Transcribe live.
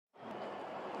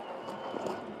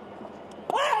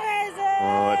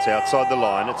it's outside the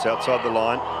line. It's outside the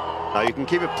line. No, you can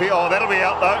keep it. Oh, that'll be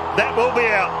out though. That will be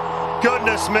out.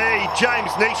 Goodness me,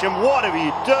 James Neesham, what have you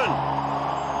done?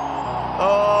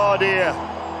 Oh dear.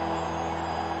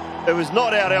 It was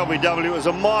not out LBW. It was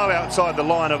a mile outside the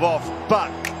line of off. But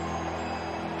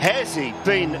has he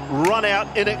been run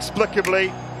out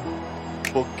inexplicably?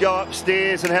 We'll go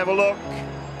upstairs and have a look.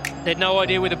 Had no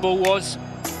idea where the ball was.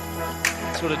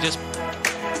 Sort of just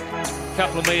a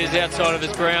couple of metres outside of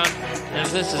his ground. And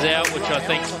if this is out, which I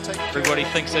think everybody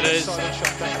thinks it is,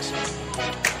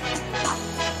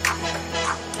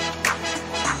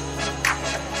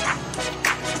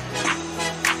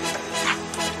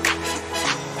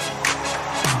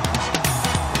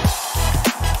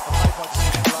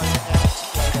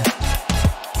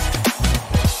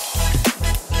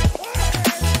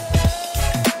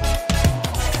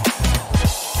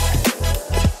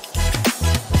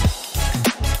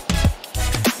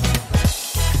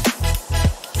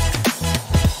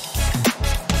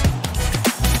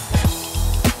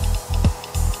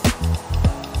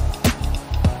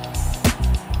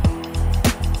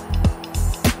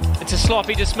 it's a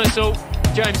sloppy dismissal.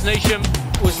 James Neesham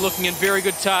was looking in very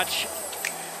good touch,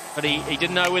 but he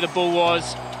didn't know where the ball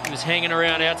was. He was hanging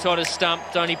around outside his stump.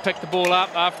 Dhoni picked the ball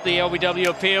up after the LBW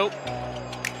appeal.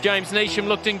 James Neesham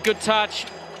looked in good touch,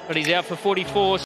 but he's out for 44.